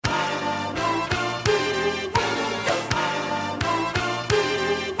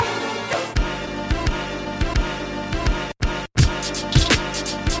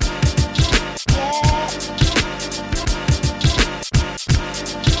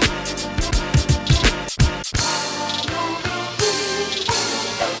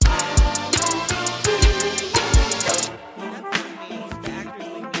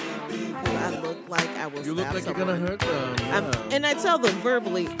want to hurt them. And I tell them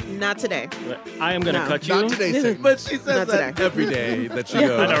verbally, not today. I am going to cut you. Not today, sir. But she says Not that today. every day that she I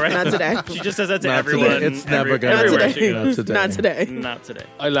goes. know, right? Not today. She just says that to Not everyone. today. It's never gonna Not everywhere today. she goes. Not today. Not today. Not today.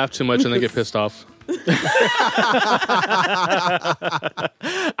 I laugh too much and then get pissed off.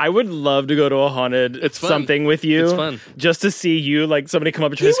 I would love to go to a haunted It's fun. something with you. It's fun. Just to see you, like somebody come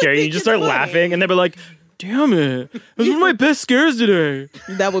up and try to scare you. You just think start it's funny. laughing and they'll be like, damn it. That was one of my best scares today.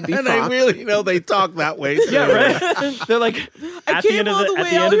 That would be And fun. I really know they talk that way. Too. Yeah, right. They're like at the came end of all the the at way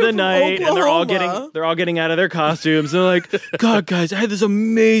the end out of here the from night, and Oklahoma. they're all getting out of their costumes. They're like, God, guys, I had this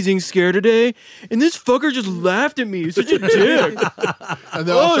amazing scare today, and this fucker just laughed at me. He's such a dick. And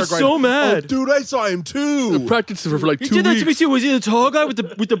they all Oh, start so mad. Oh, dude, I saw him too. Practiced for like He 2 did that to me weeks. too. Was he the tall guy with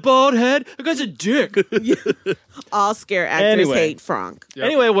the bald head? That guy's a dick. All scare actors Anyway. hate Frank. Yep.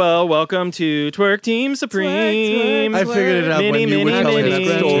 Anyway, well, welcome to Twerk Team Supreme. I figured it out Mini, when you were mini, telling mini.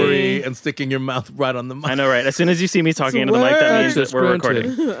 that story and sticking your mouth right on the mic. I know, right? As soon as you see me talking into the mic, that means that Access we're granted.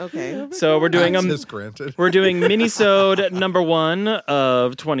 recording. Okay. So we're doing Access granted. we're doing minisode number 1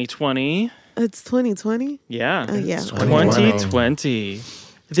 of 2020. It's 2020? Yeah. Yeah. 2020.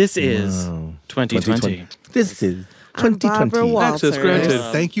 This is 2020. This is I'm Barbara 2020. Walters. Access granted.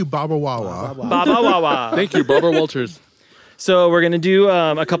 Thank you, Baba Wawa. Baba Wawa. Thank you, Barbara Walters. So we're going to do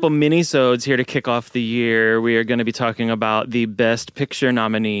a couple mini-sodes here to kick off the year. We are going to be talking about the Best Picture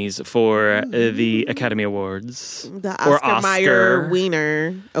nominees for the Academy Awards. The Or Oscar Mayer Oscar.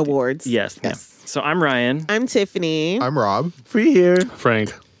 Wiener Awards. Yes. Yes. Yeah. So I'm Ryan. I'm Tiffany. I'm Rob. Free here.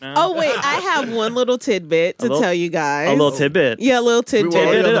 Frank. Oh, wait. I have one little tidbit to little- tell you guys. A little tidbit. Yeah, a little tidbit. We're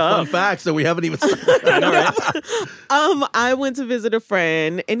already on it the up. fun facts, so we haven't even started. I know, right? I went to visit a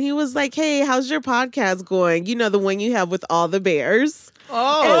friend and he was like, hey, how's your podcast going? You know, the one you have with all the bears.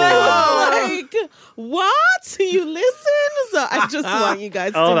 Oh. And I was like, what? You listen? So I just want you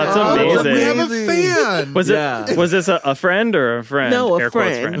guys Oh, to that's know. amazing. We have a fan. Was Yeah. this a friend or a friend? No, a Air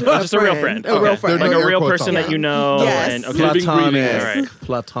quotes friend. Oh, just a real friend. A real Okay. friend. There are Like no a real air quotes person on that that. you know. Yes. And, okay. Living, Platonic. breathing. All right.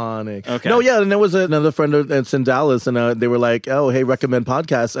 Platonic. Okay. No, yeah, and there was another friend that's in Dallas, and they were like, "Oh, hey, recommend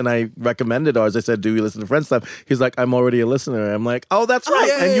podcasts," and I recommended ours. I said, "Do you listen to Friend Stuff?" He's like, "I'm already a listener." I'm like, "Oh, that's right,"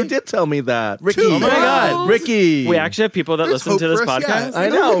 yay. and you did tell me that, Ricky. Oh my God. Ricky. We actually have people that There's listen to hope this for us, podcast. yes. I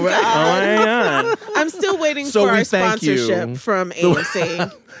know, Oh right? my God. I'm still waiting So for we our thank you. sponsorship from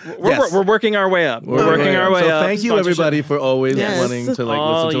AMC. We're working our way up. We're working our way so up. thank you, Sponsorship. everybody, for always Yes. wanting to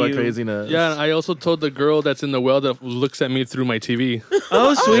All listen to our you- craziness. Yeah, and I also told the girl that's in the well that looks at me through my TV.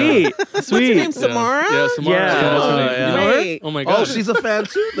 Oh, sweet. What's your name, Sweet. Samara? Yeah, Samara. Yeah. that's her name. Yeah. You know her? Great. Oh my god. Oh, she's a fan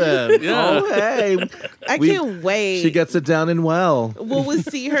too, then. Yeah. Oh, hey. I We- can't wait. She gets it down and well. Will we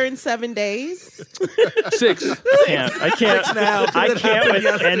see her in 7 days? 6. I can't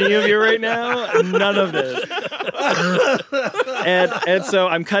with any of you right now. None of this. And so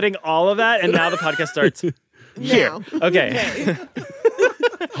I'm cutting all of that, and now the podcast starts here. Now. Okay.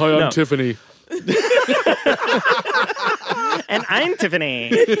 Hi, I'm No. Tiffany. And I'm Tiffany.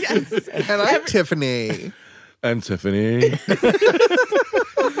 And I'm Tiffany. I'm Tiffany.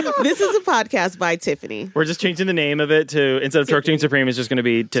 This is a podcast by Tiffany. We're just changing the name of it to, instead of Twerk Team Supreme, it's just going to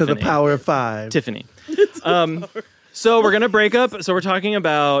be To Tiffany. the power of 5. Tiffany. So we're gonna break up. So we're talking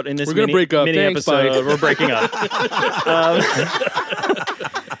about in this We're gonna mini, break up. mini Thanks, episode. Spike. We're breaking up.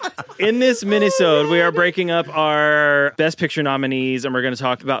 In this minisode, we are breaking up our Best Picture nominees, and we're going to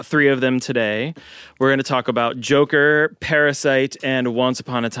talk about 3 of them today. We're going to talk about Joker, Parasite, and Once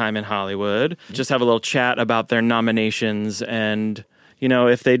Upon a Time in Hollywood. Just have a little chat about their nominations and, you know,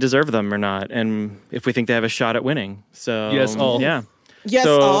 if they deserve them or not, and if we think they have a shot at winning. So Yes, all. Yeah. Yes,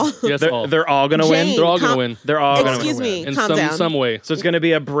 So all. Yes, all. they're all going to win. Jane. They're all gonna Com- win. They're all going to win. Excuse me. In Calm down. some way. So it's going to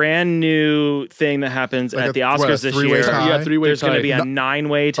be a brand new thing that happens Like at a- the what, a Oscars this three-way year. tie? Yeah, 3-way There's tie. going to be a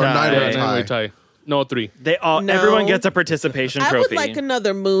 9-way tie. nine-way tie. 9-way tie. No, 3. They all, No. everyone gets a participation I trophy. would like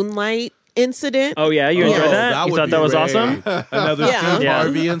another Moonlight incident. Oh yeah, you enjoyed Yes. that? You would thought be that was great. awesome? Another Yeah. Steve Yeah.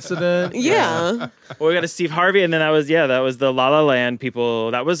 Harvey incident. Yeah. Well, we got a Steve Harvey, and then that was the La La Land people.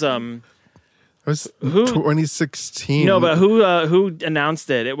 That was It was Who- 2016. no, but who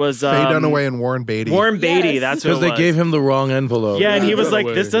announced it? It was Faye Dunaway and Warren Beatty. Warren Beatty. Yes. That's who Because it they was. gave him the wrong envelope. Yeah, and he was like,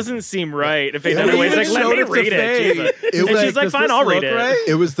 Dunaway. "This doesn't seem right." If Faye And he Dunaway's even like, "Let showed me it to read it," Faye. Jesus. It and was she's like, does "Fine, this I'll read look it." right?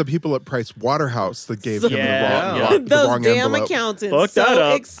 It was the people at Price Waterhouse that gave him Yeah. the wrong, the Those wrong damn envelope. accountants. Look so that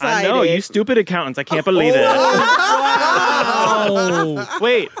up. excited. I know, you stupid accountants. I can't believe it.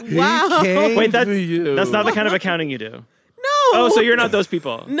 Wait, Wow. Came wait, for you. that's not the kind of accounting you do. No. Oh, so you're not those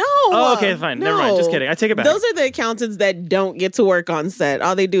people? No. Oh, okay, fine. Never mind. Just kidding. I take it back. Those are the accountants that don't get to work on set.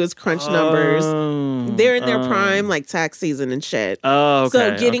 All they do is crunch numbers. They're in their prime, like tax season and shit. Oh, okay.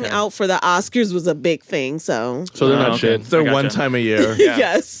 So getting okay. out for the Oscars was a big thing. So So they're Oh, not okay. shit. It's their I gotcha. one time a year. Yeah.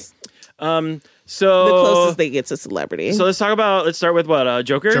 yes. So The closest they get to celebrity. So let's start with what?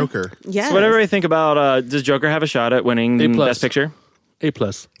 Joker? Joker. yes. So whatever I think about, does Joker have a shot at winning A+. Best Picture? A+.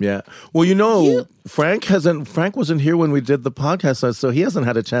 Yeah. Well, Frank wasn't here when we did the podcast, so he hasn't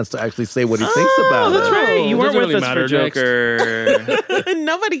had a chance to actually say what he thinks about That's it. right. You It weren't doesn't with really us for matter. Joker.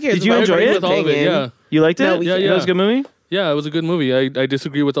 Nobody cares. Did you about enjoy Joker's it? With all of it, opinion. yeah. You liked it? No, we Yeah, can't. yeah. It was a good movie? Yeah, it was a good movie. I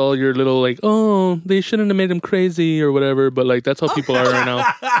disagree with all your little they shouldn't have made him crazy or whatever, but that's how people are right now.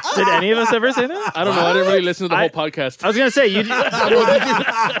 Did any of us ever say that? I don't know. I didn't really listen to the whole podcast. I was going to say, Did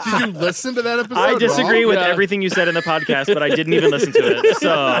you listen to that episode? I disagree Rob? with Yeah. everything you said in the podcast, but I didn't even listen to it.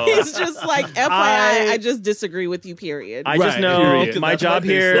 So He's just like, FYI, I just disagree with you, period. I just Right, know period. my That's job my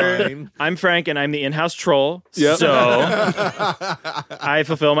here. baseline. I'm Frank, and I'm the in-house troll. Yep. So I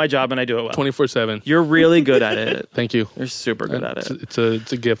fulfill my job, and I do it well. 24/7. You're really good at it. Thank you. You're super good at it.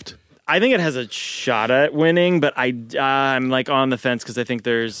 It's a gift. I think it has a shot at winning, but I'm on the fence because I think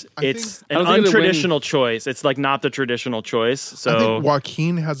it's I an don't think it'll untraditional choice. It's not the traditional choice. I So think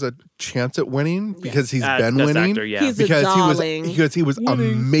Joaquin has a chance at winning because he's as been best winning. actor, yeah. He's a because darling. he was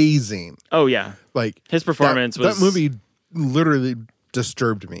amazing. Oh yeah, Like his performance that was movie literally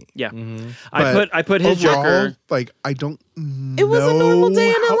disturbed me. Yeah, But I put his overall, Joker. Like I don't. It was a normal day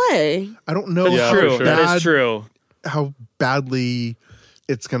in how- LA. I don't know. That's Yeah, how true. for sure. That bad- is true. How badly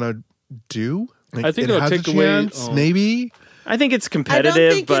it's gonna do. Like, I think it it'll has take a away- chance, oh. maybe. I think it's I don't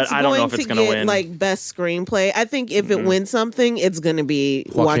competitive, think but it's I don't know going if it's to going to get win. like best screenplay. I think if it wins something, it's going to be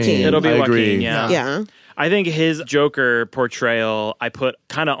Joaquin. It'll be I Joaquin. agree. Yeah. Yeah. I think his Joker portrayal I put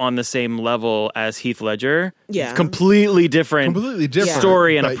kind of on the same level as Heath Ledger. Yeah. It's completely different. Completely different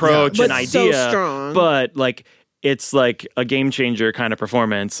story and but approach yeah. and But so idea, strong. but it's like a game changer kind of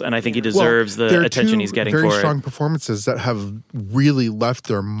performance, and I think he deserves Well, the there are attention two he's getting very for strong it. performances that have really left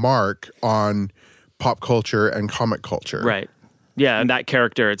their mark on pop culture and comic culture. Right. Yeah, and that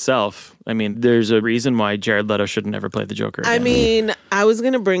character itself. I mean, there's a reason why Jared Leto should never play the Joker. I again. mean, I was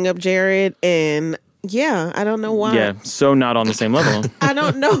going to bring up Jared, and yeah, I don't know why. yeah, so not on the same level. I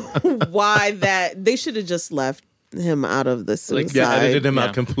don't know why that they should have just left him out of the suicide. Yeah, edited him Yeah.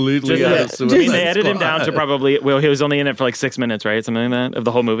 out completely Just- out yeah. of I Suicide I mean, they edited him Squad. down to probably, he was only in it for like 6 minutes, right? Something like that, of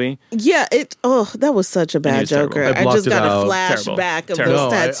the whole movie. Yeah, that was such a he bad was terrible. Joker. I I blocked just it got out. a flashback of Terrible.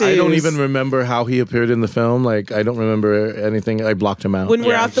 those No, tattoos. I don't even remember how he appeared in the film. Like, I don't remember anything. I blocked him out. When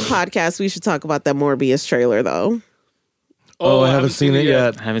we're Yeah. off the podcast, we should talk about that Morbius trailer, though. oh, I haven't seen it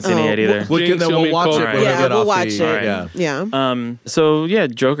yet. I haven't seen it yet Oh, either. We can, then we'll watch it Alright. when Yeah, we get we'll off watch the, it. Yeah. Yeah. So yeah,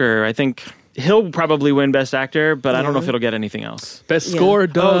 Joker, I think he'll probably win Best Actor, but I don't know if it'll get anything else. Best Yeah. score,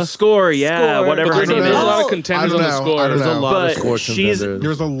 duh. Score, yeah, Score. whatever But her there's name a is. lot Oh. of contenders I on don't the know. score. I don't There's a know. lot But of score she's- contenders.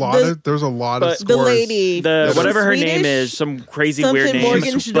 There's a lot The- of there's a lot of but scores. The lady, Whatever her name Swedish? is, some crazy Something weird name.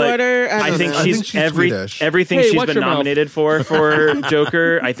 Morgan's but daughter. I I don't think know. I she's think she's Swedish. everything Hey, she's watch been your mouth. nominated for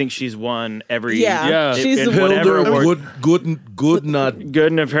Joker. I think she's won every. Yeah. Yeah. She's in the whatever Hilda award. good not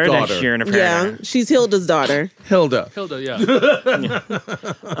Good enough her next Daughter. year in a Yeah, she's Hilda's daughter. Hilda. Hilda, yeah.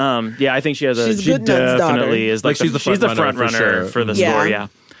 Yeah, I think she has a. She's She Goodnut's daughter. definitely is like, Like, she's the front runner for runner sure. for the Yeah. score. Yeah.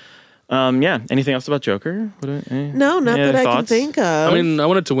 Yeah. Anything else about Joker? No, not Yeah, that I can thoughts? think of. I mean, I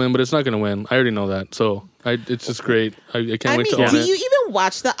want it to win, but it's not going to win. I already know that. So it's just great. I can't wait to do own it. you even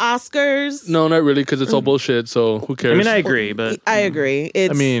watch the Oscars? No, not really, because it's all bullshit. So who cares? I mean, I agree, but I agree.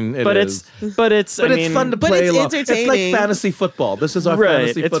 It's, I mean, but is. it's But I it's mean, fun to but play it's along. It's like entertaining. fantasy football. This is our right.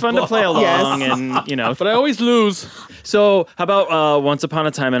 fantasy It's football. fun to play along, Yes. and you know. But I always lose. So, how about Once Upon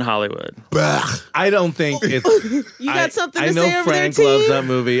a Time in Hollywood? I don't think it's. you got something to I know say over Frank there, loves T? that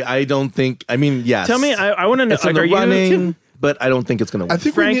movie. I don't think. I mean, yes. Tell me, I want to know. It's in Like, the are you? running, but I don't think it's going to I win.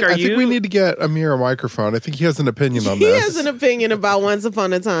 think Frank, we are need, I think we you- need to get Amir a microphone. I think he has an opinion on He this. has an opinion about Once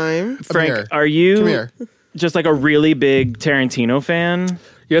Upon a Time. Frank, Amir, are you come here. just like a really big Tarantino fan?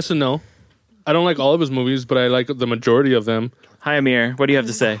 Yes and no. I don't like all of his movies, but I like the majority of them. Hi, Amir. What do you have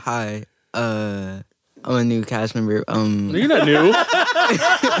to say? Hi, I'm a new cast member. You're not new.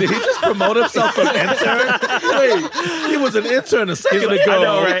 Did he just promote himself from intern? Wait, he was an intern a second like, ago. I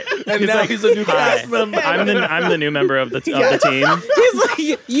know, right? And He's now like, he's a new "Hi, cast member. I'm the new member of the team. He's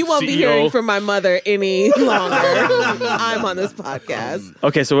like, you won't be CEO. hearing from my mother any longer. I'm on this podcast.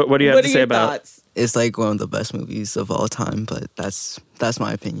 Okay, so what do you have What to are say your about? thoughts? It's like one of the best movies of all time, but that's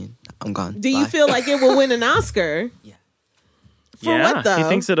my opinion. I'm gone. Do you Bye. feel like it will win an Oscar? Yeah. For Yeah, what though? he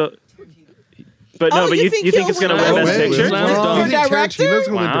thinks it'll. But no, Oh, but you you think think he'll it's going to win win an Best Oscar? Picture? Slam Do you dunk. think director? Tarantino's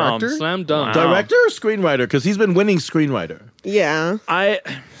going to Wow. win director? Slam dunk. Wow. Director or screenwriter? Because he's been winning screenwriter. Yeah. I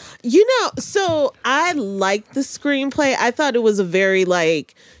So I liked the screenplay. I thought it was a very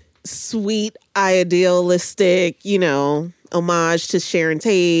like sweet, idealistic, homage to Sharon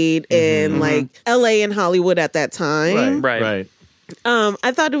Tate and like LA and Hollywood at that time. right.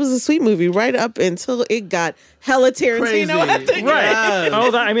 I thought it was a sweet movie right up until it got hella Tarantino at the end. Right. Yes.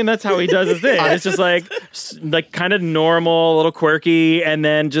 Oh, that's how he does his thing. It's just like kind of normal, a little quirky, and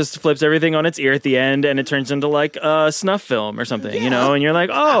then just flips everything on its ear at the end, and it turns into like a snuff film or something, you know? And you're like,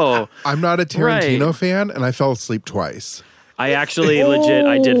 oh. I'm not a Tarantino fan, and I fell asleep twice. I actually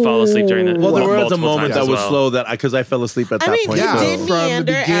I did fall asleep during that. Well, there was a multiple moment times that as was well. slow that because I fell asleep at I that mean, point. you Yeah. did From the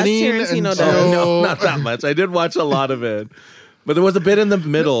meander as beginning Tarantino until- does. No, not that much. I did watch a lot of it. But there was a bit in the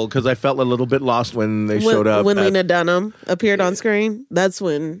middle because I felt a little bit lost when they showed up. When at- Lena Dunham appeared on screen, that's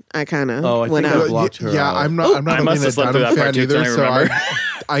when I kind of Oh, I went think I out. blocked her Yeah, out. I'm not I a must Lena have slept through Dunham that part fan too, 'cause I either, don't so remember.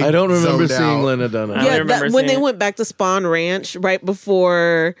 I don't remember zoned seeing out. Lena Dunham. I Yeah, remember when they seeing- went back to Spawn Ranch right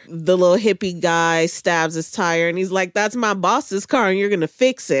before the little hippie guy stabs his tire and he's like, that's my boss's car and you're going to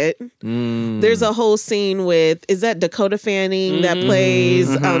fix it. There's a whole scene with, is that Dakota Fanning that plays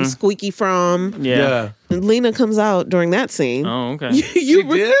Squeaky From? Yeah. And Lena comes out during that scene. Oh, okay. She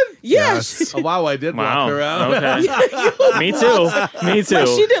did? Yes. Oh, wow, I did Wow. block her out. Okay. Me too. Me too. Like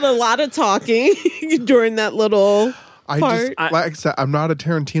she did a lot of talking during that little part. like I said, I'm not a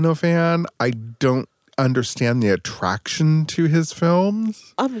Tarantino fan. I don't understand the attraction to his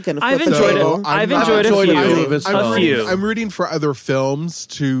films. I'm going to I've flip enjoyed the it. table. I've I've enjoyed enjoyed a a few few. of his A films. few. I'm rooting for other films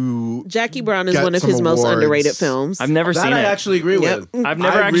to. Jackie Brown is Get one of some his most awards. underrated films. I've never That seen I it. actually agree Yep. with. I've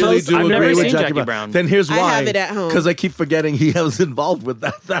never I actually- really do I've agree never with seen Jackie Jackie Brown. Brown. Then here's I why. have it at home. Because I keep forgetting he was involved with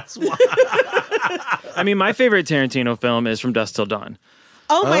that. That's why. I mean, my favorite Tarantino film is From Dusk Till Dawn.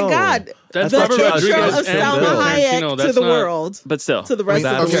 Oh my Oh. God. That's The Robert intro Rodriguez of and Salma Bill Hayek Tarantino. to That's the not- world. But still. To the rest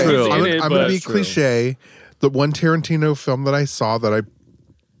of That's the Okay, world. He's I'm in it, going to but- be cliche. The one Tarantino film that I saw that I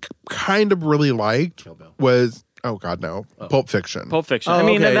kind of really liked was Pulp Fiction. Pulp Fiction. Oh, I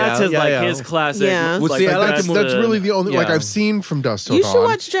mean, okay, that's yeah, his yeah, like yeah. his classic. Yeah. Well, like, see, I like that's the- really the only like Yeah. I've seen from Dusk Till You Dawn. should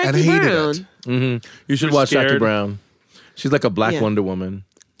watch and Jackie hated Brown. it. You should You're watch Jackie scared. Brown. She's like a black Yeah. Wonder Woman.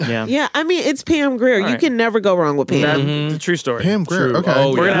 Yeah. Yeah, I mean, it's Pam Grier. You right. can never go wrong with Pam. That's a true story. Pam Grier. True. Okay,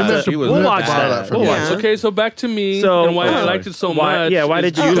 Oh, We're yeah. gonna have to. She was We'll bad. watch Bother that. from We'll you. watch Yeah. it. Okay, so back to me So- and why I oh. liked it so Why- much. yeah, why is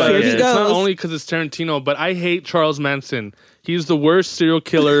did you because like Here he it? It's not goes. only because it's Tarantino, but I hate Charles Manson. He's the worst serial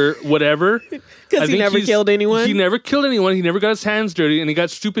killer, whatever. Because I he think never killed anyone. He never killed anyone. He never got his hands dirty, and he got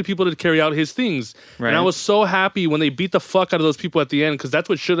stupid people to carry out his things. Right. And I was so happy when they beat the fuck out of those people at the end because that's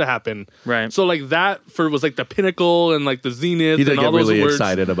what should have happened. Right. So like that was like the pinnacle and like the zenith. He did and get all those really words.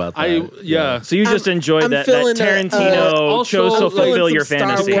 excited about that. Yeah. So you just enjoyed I'm that feeling Tarantino also- chose to I'm feeling fulfill some your Star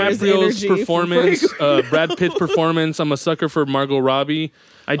fantasy. Wars DiCaprio's energy from performance, Brad Pitt's performance. I'm a sucker for Margot Robbie.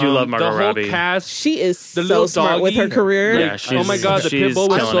 I do love Margot the whole Robbie. cast. She is The so little smart with her doggy. career. Yeah, oh my god, the she's pitbull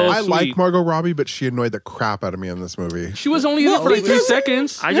was killing so it. I sweet. like Margot Robbie, but she annoyed the crap out of me in this movie. She was only in it Well, for like 3 because-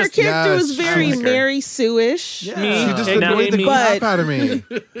 seconds. I Her just character Yes, was very I like her. Mary Sue-ish. Me, She just Hey, now- annoyed the me. crap But- out of me.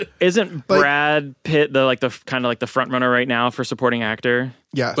 isn't Brad Pitt the kind of like the front runner right now for supporting actor?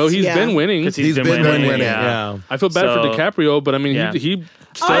 Yes. But he's Yeah. been winning. Because He's been winning. Yeah. Yeah. I feel bad for So- DiCaprio, but I mean, Yeah. he Oh,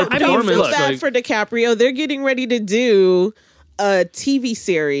 stellar I don't performance. feel bad like- for DiCaprio. They're getting ready to do a TV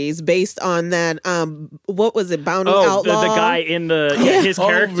series based on that. What was it? Bounty Oh, the Outlaw. guy in the his Oh,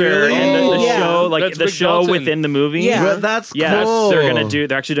 character really? in the Yeah. show, like That's the Rick show Dalton. within the movie. Yeah. Well, that's Yeah, cool.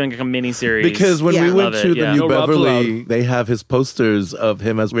 they're actually doing like a mini series Because when Yeah. we went Love to it, the yeah. New No, Rob's Beverly, allowed. they have his posters of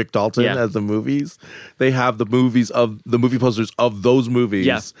him as Rick Dalton Yeah. as the movies. They have the movie posters of those movies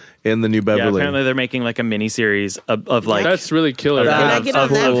Yeah. in the New Yeah, Beverly. apparently they're making like a mini series of like. That's really killer. Can Can I of- get on of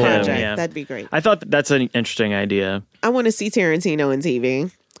that him, project? yeah. That'd be great. I thought that's an interesting idea. I want to see Tarantino in TV.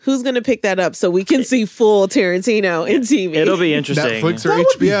 Who's going to pick that up so we can see full Tarantino in TV? It'll be interesting. Netflix or That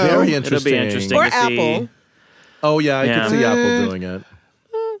would be HBO. very It'll interesting. be interesting or to see. Apple. Oh yeah, I Yeah. could see Apple doing it.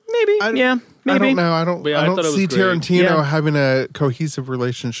 Maybe. I Maybe. don't know. I don't. Yeah, I I thought don't it was see great. Tarantino Yeah. having a cohesive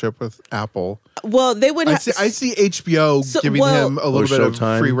relationship with Apple. Well, they would I have. see HBO So- giving well- him a little bit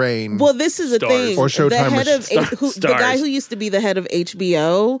Showtime. of free reign. Well, this is the Stars. thing. Or Showtime the or head of Star- the guy Stars. who used to be the head of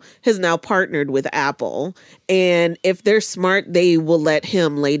HBO has now partnered with Apple, and if they're smart, they will let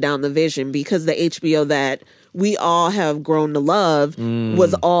him lay down the vision because the HBO that we all have grown to love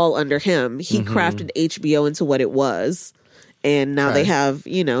was all under him. He crafted HBO into what it was. And now they Okay. have,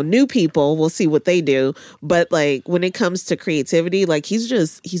 new people. We'll see what they do. But like when it comes to creativity, like he's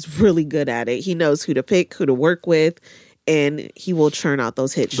really good at it. He knows who to pick, who to work with, and he will churn out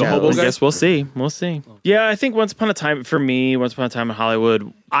those hit The hobo shows. guy? I guess we'll see. We'll see. Yeah, I think Once Upon a Time in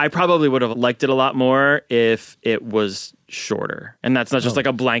Hollywood, I probably would have liked it a lot more if it was shorter. And that's not just like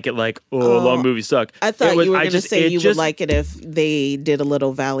a blanket like, long movies suck. I thought It was- you were going to just- say it you just- would like it if they did a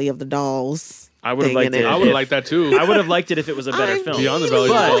little Valley of the Dolls. I would have liked it. I would have liked that too. I would have liked it if it was a better film. Beyond the Valley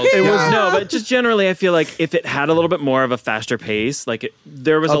of But Dolls. it was Yeah. but just generally, I feel like if it had a little bit more of a faster pace,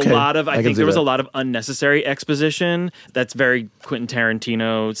 there was Okay, a lot of, I I can think see there was that. a lot of unnecessary exposition. That's very Quentin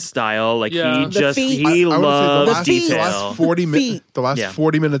Tarantino style. Like Yeah. The feet. he I would say loves the feet. the detail. last 40 minutes. Feet. The last Yeah.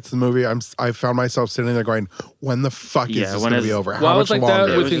 40 minutes of the movie, I found myself sitting there going, "When the fuck is Yeah, this when going to is- be over? How Well, I much was like longer?"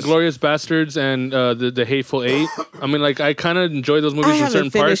 that It with was just- Inglourious Bastards and the Hateful Eight. I mean, like I kind of enjoyed those movies I in haven't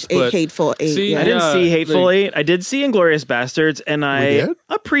certain parts, finished but Hateful Eight. See, yet. I didn't Yeah, see Hateful like- Eight. I did see Inglourious Bastards, and I did?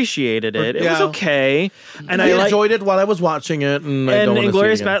 appreciated it. It was Yeah. okay, and I I enjoyed it while I was watching it, and I don't want to see it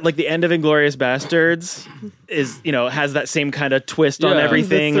Inglorious again. like the end of Inglorious Bastards is has that same kind of twist on Yeah.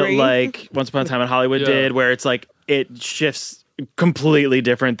 everything The three. like Once Upon a Time in Hollywood Yeah. did, where it's like it shifts completely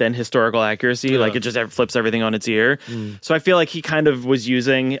different than historical accuracy. Like it just flips everything on its ear. So I feel like he kind of was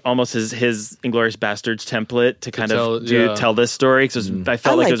using almost his Inglorious Bastards template to kind tell- of yeah. tell this story because I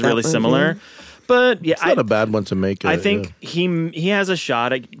felt I like like it was that really movie. similar. But yeah, It's not a bad one to make. I think he has a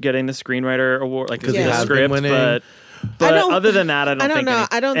shot at getting the screenwriter award, like 'Cause he the has been script. winning. But don't- other than that, I don't think. know.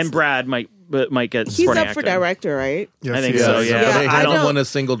 I don't- And Brad might get He's supporting up for actor. director, right? Yes, I think he so, is. yeah. but they I haven't don't- won a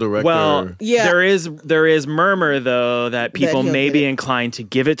single director. Well, Yeah. there is murmur though that people he'll may get be it. inclined to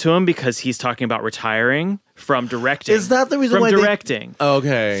give it to him because he's talking about retiring from directing. Is that the reason from why they- directing?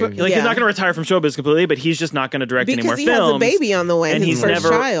 okay. Like Yeah. he's not going to retire from showbiz completely, but he's just not going to direct any more Because he films. has a baby on the way, and his he's first never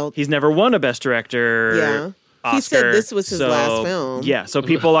child. he's never won a best director. Yeah. He said Oscar. this was his So, last film. Yeah, so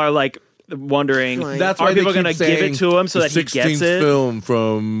people are like wondering. Like- That's are why people going gonna to give it to him so the that he 16th gets it? film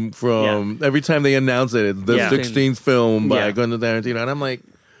from every time they announce it, the Yeah. 16th film by Yeah. Quentin Tarantino, and I'm like,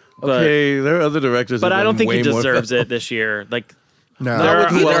 But- okay, there are other directors, But who've I don't done think he way more deserves films. it this year. Like No. There are-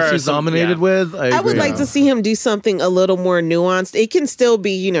 Who there else are he's some- nominated yeah. with? I would agree. like to see him do something a little more nuanced. It can still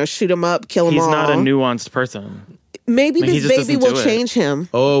be, shoot him up, kill him he's all. not a nuanced person. Maybe Like, he his just baby doesn't will do it. change him.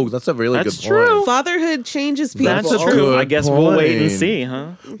 Oh, that's a really That's good true. point. Fatherhood changes people. That's a true. good I guess we'll wait and point. see, huh?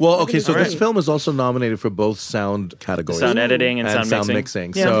 Well, okay, so Right. this film is also nominated for both sound categories, Sound editing and sound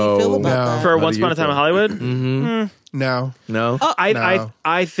mixing. Yeah. How do you feel So, about No. that? For How Once do you Upon a Time in feel? Hollywood, No. no,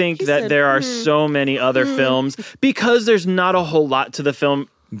 I think He that said, there are so many other films because there's not a whole lot to the film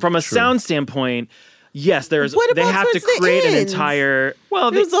from a sound standpoint. Yes, there's. What They about have to towards the create an end? entire.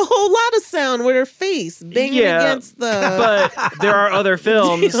 Well, There's a whole lot of sound with her face banging against the but there are other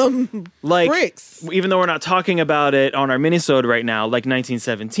films like bricks. even though we're not talking about it on our minisode right now, like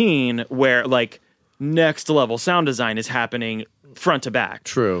 1917, where like next level sound design is happening front to back.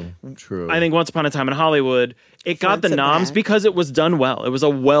 true. I think Once Upon a Time in Hollywood, it got Front the to noms back. because it was done well. It was a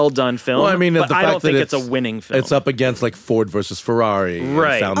well done film. Well, I mean, but the I fact don't think that it's a winning film. It's up against like Ford versus Ferrari, and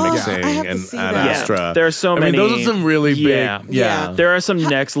Right. sound Oh, mixing, I have to and see Ad that. Yeah. Astra. There are so I many. mean, those are some really Yeah. big. Yeah. Yeah. There are some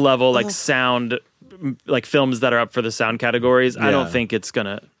next level like sound, like films that are up for the sound categories. I don't Yeah. think it's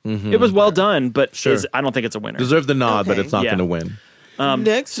gonna. It was well done, but Sure. I don't think it's a winner. Deserve the nod, but Okay. it's not Yeah. going to win.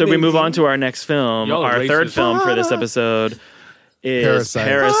 Next, So we move movie. on to our next film. Y'all are Our third racist. film for this episode is Parasite.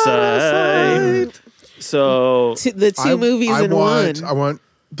 Parasite. So The two movies in one. I want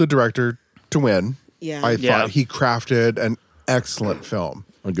the director to win. Yeah. I Yeah. thought he crafted an excellent film.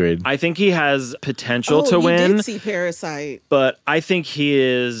 Agreed. I think he has potential to you win, did see Parasite. but I think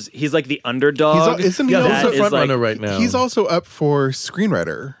he's like the underdog. Isn't he Yeah, that who's the is, front like- runner right now? He's also up for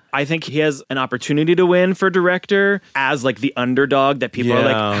screenwriter. I think he has an opportunity to win for director as like the underdog that people are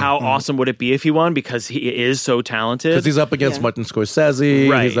Yeah. like, how awesome would it be if he won? Because he is so talented. Because he's up against Yeah. Martin Scorsese.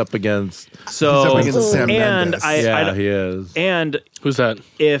 Right. He's up against. so He's up against Sam and Mendes. I he is. and Who's that?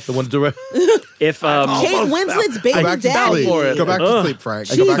 if The one direct. Kate Winslet's baby Go back to daddy. sleep. Go back to sleep, Frank.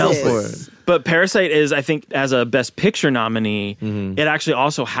 Go back to Jesus. sleep. But Parasite is, I think, as a Best Picture nominee, Mm-hmm. it actually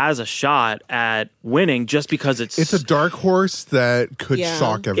also has a shot at winning just because it's It's a dark horse that could Yeah.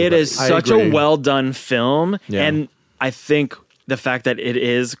 shock everybody. it is I such agree. a well done film, Yeah. and I think the fact that it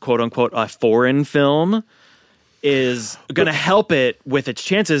is quote unquote a foreign film is going to help it with its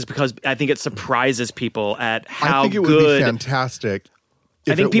chances because I think it surprises people at how I think it would good. be fantastic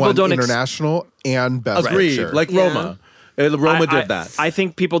if think it people won don't international and best Agreed. picture. Like Yeah. Roma. Roma did that. I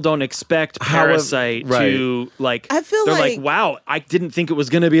think people don't expect Parasite right. to like. I feel they're like- wow, I didn't think it was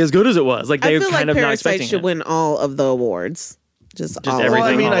going to be as good as it was. Like I they're feel kind like of not Parasite expecting should it. win all of the awards. Just all of everything.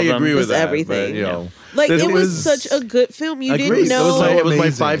 Well, I mean, all I of them. agree with Just that. everything. But, you know, Like this it was such a good film. You Agreed. didn't know It was my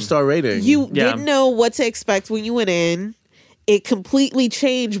Amazing. 5-star rating. you Yeah. didn't know what to expect when you went in. it completely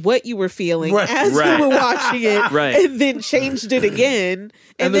changed what you were feeling as Right. you were watching it, Right. and then changed it again.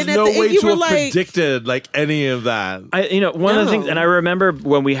 And then there's at no the way end, you to were have like, predicted like any of that. One of the things, No. and I remember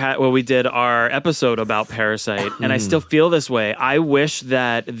when we did our episode about Parasite, and I still feel this way. I wish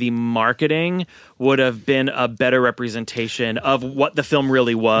that the marketing would have been a better representation of what the film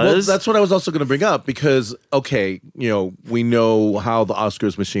really Well, was. that's what I was also going to bring up because, okay, we know how the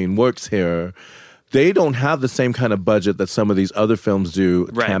Oscars machine works here. They don't have the same kind of budget that some of these other films do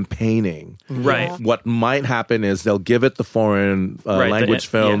Right. campaigning. Right. What might happen is they'll give it the foreign Right, language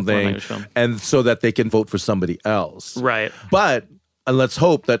film foreign thing, language film. and so that they can vote for somebody else. Right. But let's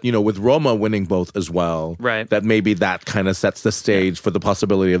hope that, with Roma winning both as well, Right. that maybe that kind of sets the stage for the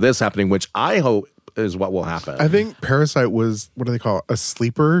possibility of this happening, which I hope is what will happen. I think Parasite was, what do they call it? A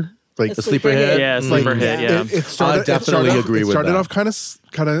sleeper? Like A sleeper hit? Yeah, Like, sleeper hit, yeah. It started, I definitely agree it with started that. off kind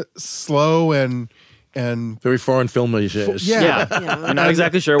of slow and Very foreign film-ish. Yeah. I'm not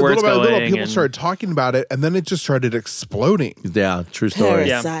exactly sure where it's little by going. little, people and started talking about it, and then it just started exploding. Yeah, true story.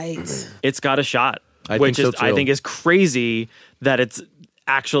 Yeah. Parasite. it's got a shot, I which think is so, I too. think is crazy that it's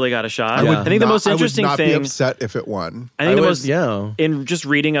actually got a shot. Yeah. I think the most interesting I would not be thing. upset if it won. I think the would- most yeah. in just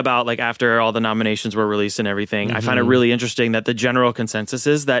reading about like after all the nominations were released and everything, I find it really interesting that the general consensus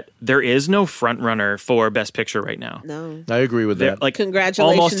is that there is no front runner for Best Picture right now. No. I agree with There- that. like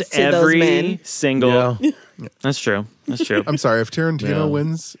Congratulations almost to those every men. single. Yeah. That's true. That's true. I'm sorry, if Tarantino Yeah.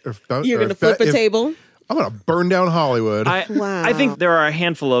 wins, You're going to flip a table? I'm going to burn down Hollywood. Wow. I think there are a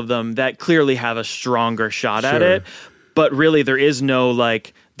handful of them that clearly have a stronger shot at Sure. it, but really there is no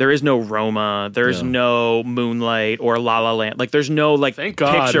Roma, there's Yeah. no Moonlight or La La Land. Like there's no Thank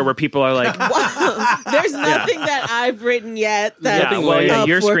God. picture where people are like, There's nothing that I've written yet that yeah, well, yeah, up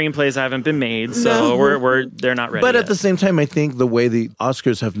your for- screenplays haven't been made, so No. they're not ready. But yet. at the same time, I think the way the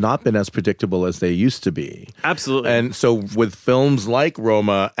Oscars have not been as predictable as they used to be. Absolutely. And so with films like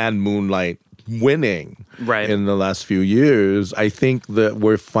Roma and Moonlight winning Right. in the last few years, I think that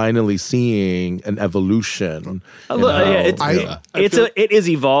we're finally seeing an evolution. Look, yeah, how- it is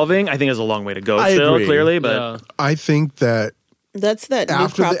evolving. I think there's a long way to go I still, agree. clearly, but Yeah. I think that That's that new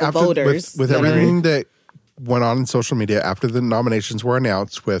after crop the, of after voters. with that are- everything that went on in social media after the nominations were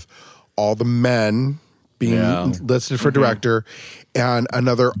announced, with all the men being Yeah. listed for director and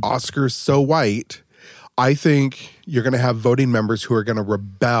another Oscar so white, I think you're going to have voting members who are going to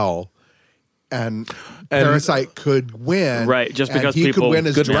rebel. And Parasite could win, Right, just and because he people- could win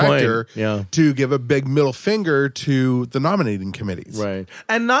as Good director, point, yeah. to give a big middle finger to the nominating committees. Right.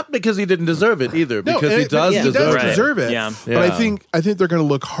 And not because he didn't deserve it either, No, because he but does yeah. he deserve Right. it. deserve it. Yeah. But I Yeah. think they're going to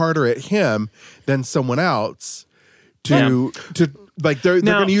look harder at him than someone else to like they're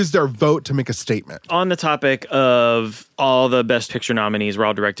Now- going to use their vote to make a statement. on the topic of all the Best Picture nominees were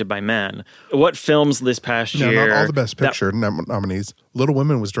all directed by men. What films this past No, year? not all the Best that- Picture nominees. Little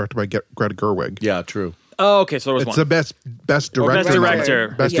Women was directed by Greta Gerwig. Yeah, true. Oh, okay, so there was It's one. the best director. Best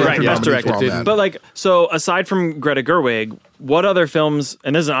director. Best Yeah. director. Right, best nominees director. were all Didn't- men. But like, so aside from Greta Gerwig, what other films?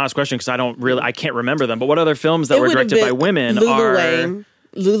 And this is an honest question because I can't remember them. But what other films that It were would have directed by been women Lulu are? Wang.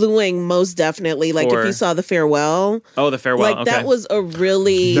 Lulu Wang, most definitely. Like For- if you saw The Farewell, Oh, The Farewell. like okay. that was a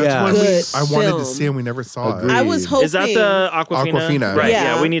really That's That's one good I wanted to film. see and we never saw Agreed. it. I was hoping. Is that the Aquafina? Aquafina. Right.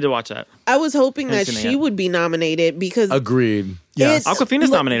 Yeah. Yeah. We need to watch that. I was hoping Haven't that seen it she yet. would be nominated because Agreed. Yes. it's- Aquafina's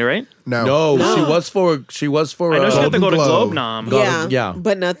look- nominated, right? No. No, she was for I know she got the Golden Golden Globe. Globe nom. yeah, yeah.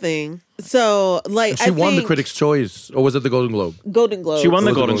 but nothing. So like She I won the think Critics' Choice, or was it the Golden Globe? Golden Globe. She won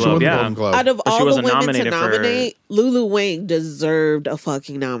the She Golden won Globe. the Yeah. Golden Globe. Out of But she all the wasn't women to nominated for- nominate, Lulu Wang deserved a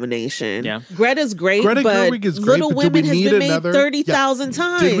fucking nomination. Yeah. Greta's great, Greta but Gerwig is great, Little but do we Women has need been made another- 30,000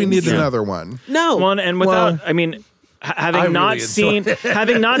 times. Did we need Yeah. another one? No. One and without. Well, I mean, having I not really seen enjoyed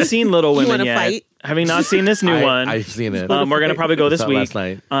having not seen Little Women wanna yet. fight? Having not seen this new one. I've seen it. We're gonna probably go this Saw it week last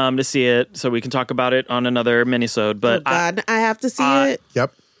night. to see it, so we can talk about it on another minisode. Oh But God, I have to see it.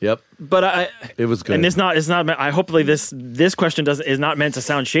 Yep. Yep. I It was good. and it's not. I hopefully this question is not meant to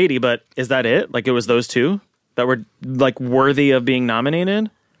sound shady, but is that it? Like it was those two that were like worthy of being nominated,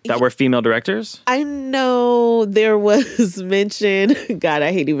 that were female directors. I know there was mention. God,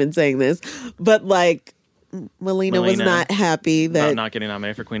 I hate even saying this, but like Melina was Melina. not happy that Not getting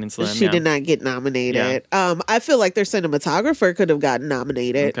nominated for Queen and Slim. she yeah. did not get nominated. I feel like their cinematographer could have gotten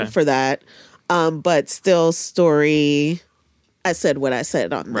nominated Okay. for that. But still, story. I said what I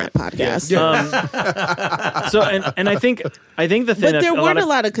said on that podcast. So and I think the thing But that there weren't of, a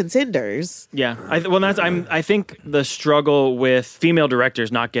lot of contenders. Yeah, I think the struggle with female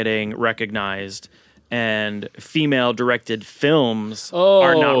directors not getting recognized and female directed films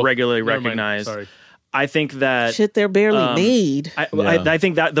are not regularly never mind. recognized. Sorry. I think that Shit, they're barely made. I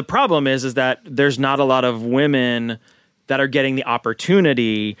think that the problem is that there's not a lot of women that are getting the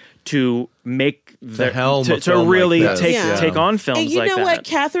opportunity to make The helm to of film really like this. Yeah. take on films And you like know that. what?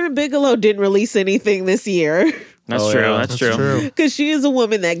 Catherine Bigelow didn't release anything this year. That's Oh, true. yeah. That's true. Because she is a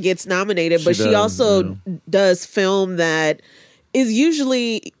woman that gets nominated, but She she does, also does film that is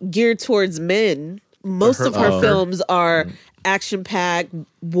usually geared towards men. Most of her films are action-packed,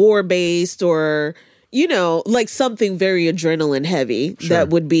 war-based, or, you know, like something very adrenaline heavy that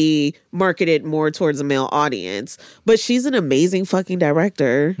would be marketed more towards a male audience. But she's an amazing fucking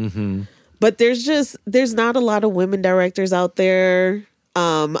director. But there's not a lot of women directors out there.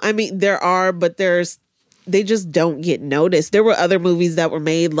 I mean, there are, but they just don't get noticed. There were other movies that were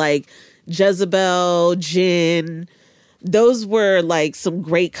made like Jezebel, Jinn. Those were like some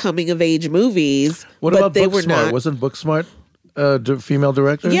great coming of age movies. What but about they were Booksmart? not. Wasn't Booksmart female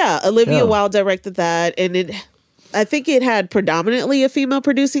director? Yeah, Olivia Yeah. Wilde directed that, and I think it had predominantly a female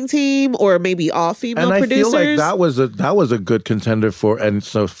producing team, or maybe all female And I producers. feel like that was a good contender for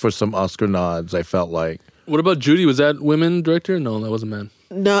some Oscar nods. I felt like. What about Judy? Was that women director? No, that was a man.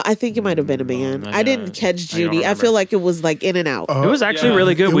 No, I think it might have been a man. I didn't catch Judy. I feel like it was like in and out. It was actually Yeah.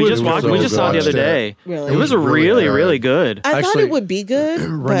 really good. It We was just watched. so We just saw it the good. other day. Really? It was really really, good. really good. I thought Actually, it would be good.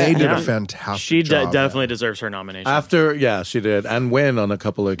 Renee but did Yeah. a fantastic She job. definitely deserves her nomination. She did, and win on a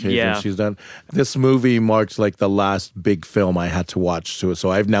couple of occasions. Yeah. She's done. This movie marks like the last big film I had to watch too.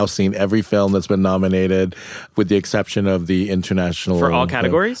 So I've now seen every film that's been nominated, with the exception of the international For all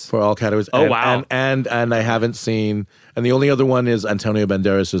categories? For all categories. Oh, and, wow. And I haven't seen. And the only other one is Antonio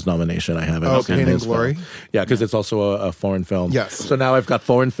Banderas' nomination. I haven't Oh, seen Pain and his film. Glory? Yeah, because it's also a foreign film. Yes. So now I've got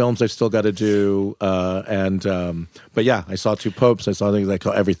foreign films I've still got to do, but yeah, I saw Two Popes. I saw things like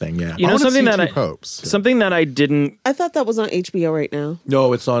everything. Yeah. You know I wanna something see that Two I Popes. something that I didn't I thought that was on HBO right now.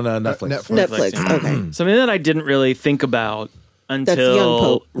 No, it's on Netflix. Netflix. yeah. Okay. something that I didn't really think about Young until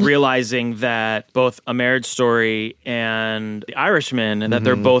Pope. realizing that both A Marriage Story and The Irishman, and that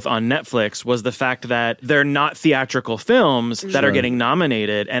they're both on Netflix, was the fact that they're not theatrical films that are getting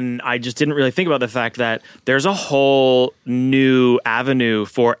nominated. And I just didn't really think about the fact that there's a whole new avenue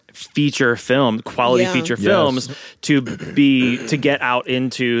for feature film, quality Yeah. feature Yes. films to get out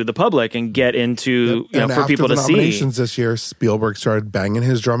into the public and get into, And for after people the to see. nominations this year, Spielberg started banging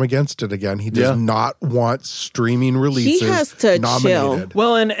his drum against it again. He does Yeah. not want streaming releases has to nominated.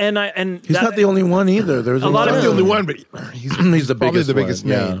 Well, and He's not the only one either. There's a lot lot of of Not the only one, but he's, He's the probably biggest the biggest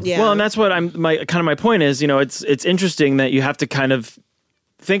one, name. Yeah. Well, and that's what my point is, it's interesting that you have to kind of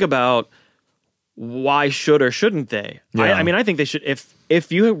think about why should or shouldn't they? Yeah. I mean, I think they should. If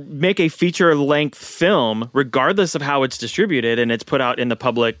you make a feature length film, regardless of how it's distributed and it's put out in the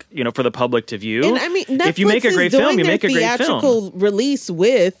public, for the public to view. And I mean, Netflix if you make a great is film, doing you their make a great film. theatrical release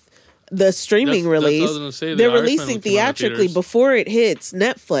with the streaming That's what I was release. gonna say. The They're Irishman releasing came out in theatrically theaters. before it hits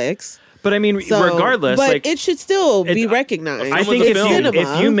Netflix. But I mean, So, regardless, but like it should still be it- recognized. I think It's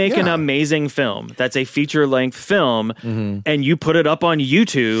if you make an Yeah. amazing film that's a feature length film and you put it up on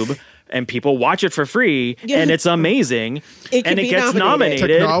YouTube and people watch it for free Yeah. and it's amazing It can and it be gets nominated.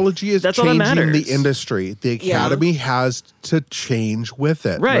 nominated, Technology is that's all that changing matters. the industry. The Yeah. Academy has to change with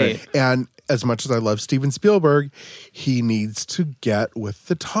it. Right. And as much as I love Steven Spielberg, he needs to get with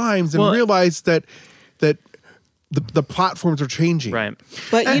the times and Well- realize that the platforms are changing. Right.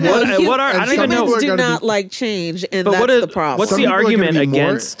 But And what are- I don't even know- humans do People are gonna not be- like change, and But that's what is the problem. what's Some the people are gonna argument be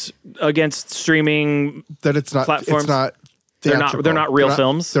more- against streaming? That it's not Platforms- it's not They're not- theatrical. they're not real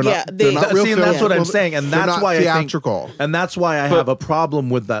films? They're Yeah, not, they- they're not real See, and films. that's what I'm Well, saying, and they're that's not why theatrical. I have a problem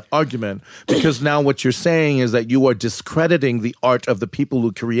with that argument, because now what you're saying is that you are discrediting the art of the people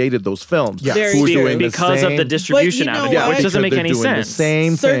who created those films. Yes. Very who are true. doing Because of the distribution But you know avenue, what? which doesn't make Because any they're doing sense. The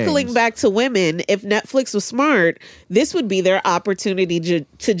same Circling things. back to women, if Netflix was smart, this would be their opportunity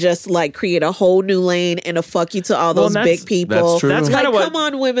to just like create a whole new lane and a fuck you to all Well, those that's- big people. that's true. That's Like, kinda what- come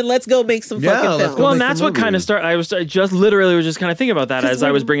on, women, let's go make some Yeah, fucking let's films. go Well, and make that's some what kind of movies. started. I was just literally was just kind of thinking about that 'Cause as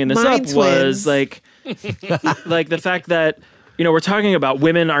I was bringing this up. mind Was twins. like the fact that we're talking about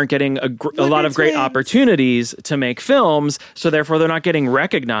women aren't getting a lot of great twins. opportunities to make films, so therefore they're not getting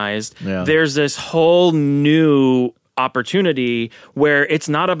recognized. Yeah. There's this whole new opportunity where it's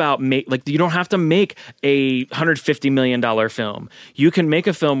not about you don't have to make a $150 million film. You can make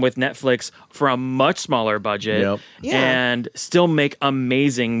a film with Netflix for a much smaller budget Yep. Yeah. and still make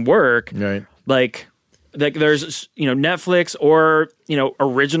amazing work. Right. Like there's Netflix or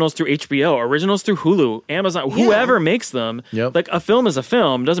originals through HBO, originals through Hulu, Amazon, whoever makes them. Yep. Like a film is a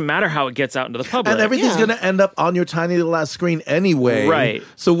film. Doesn't matter how it gets out into the public. And everything's Yeah. going to end up on your tiny little ass screen anyway. Right.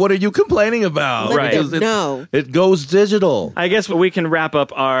 So what are you complaining about? Let Right. them Because know. it goes digital. I guess we can wrap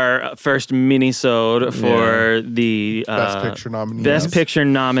up our first mini-sode for the Best Picture nominees. Best Picture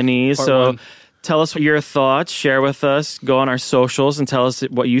nominees. Part So one. Tell us your thoughts. Share with us. Go on our socials and tell us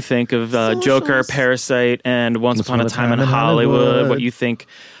what you think of Joker, Parasite, and Once Upon a Time in Hollywood. What you think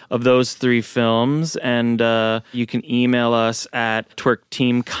of those 3 films. And you can email us at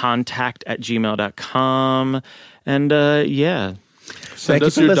twerkteamcontact@gmail.com. And send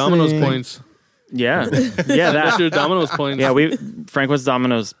us your Domino's points. Yeah, Send us your Domino's points. Yeah, Frank wants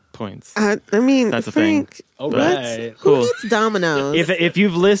Domino's points. I mean, That's the Frank, thing. All right. Who Cool. gets Domino's? If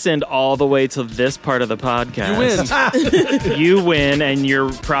you've listened all the way to this part of the podcast, You win. you win, and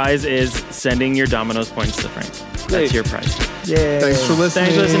your prize is sending your Domino's points to Frank. That's your prize. Yeah. Thanks for listening.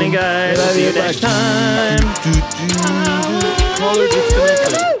 Thanks for listening, guys. Love See you you. next time. Caller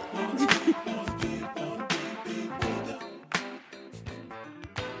disconnected.